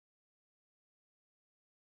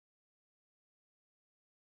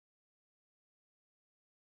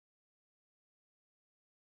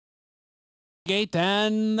gate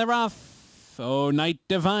and the rough. Oh, Night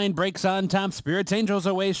Divine breaks on top. Spirits Angels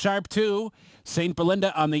away sharp 2. St.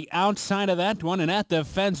 Belinda on the outside of that one, and at the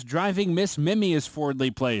fence, Driving Miss Mimi is forwardly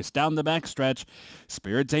placed. Down the backstretch,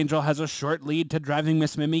 Spirits Angel has a short lead to Driving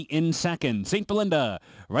Miss Mimi in second. St. Belinda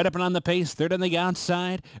right up and on the pace, third on the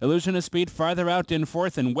outside. Illusion of Speed farther out in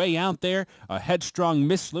fourth, and way out there, a headstrong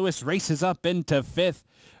Miss Lewis races up into fifth.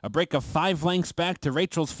 A break of 5 lengths back to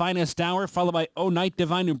Rachel's Finest Hour, followed by Oh Night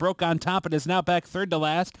Divine, who broke on top and is now back third to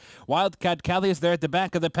last. Wildcat Callie is there at the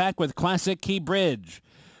back of the pack with Classic Key Bridge.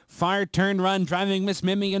 Far turn run, Driving Miss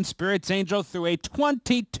Mimi and Spirits Angel through a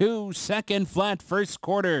 22-second flat first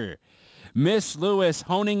quarter. Miss Lewis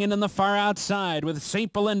honing in on the far outside with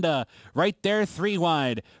St. Belinda right there 3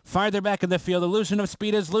 wide. Farther back in the field, Illusion of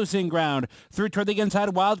Speed is losing ground. Through toward the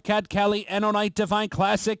inside, Wildcat Callie and Oh Night Divine.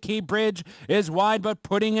 Classic Key Bridge is wide but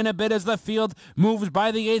putting in a bit as the field moves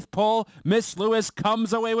by the 8th pole. Miss Lewis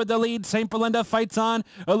comes away with the lead. St. Belinda fights on.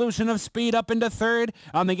 Illusion of Speed up into third.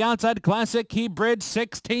 On the outside, Classic Key Bridge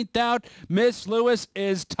 16th out. Miss Lewis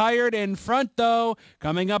is tired in front though.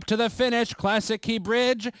 Coming up to the finish, Classic Key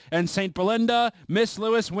Bridge and St. Belinda. Miss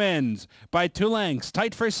Lewis wins by 2 lengths.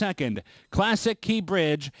 Tight for second. Classic Key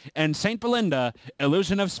Bridge and St. Belinda.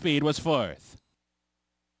 Illusion of Speed was fourth.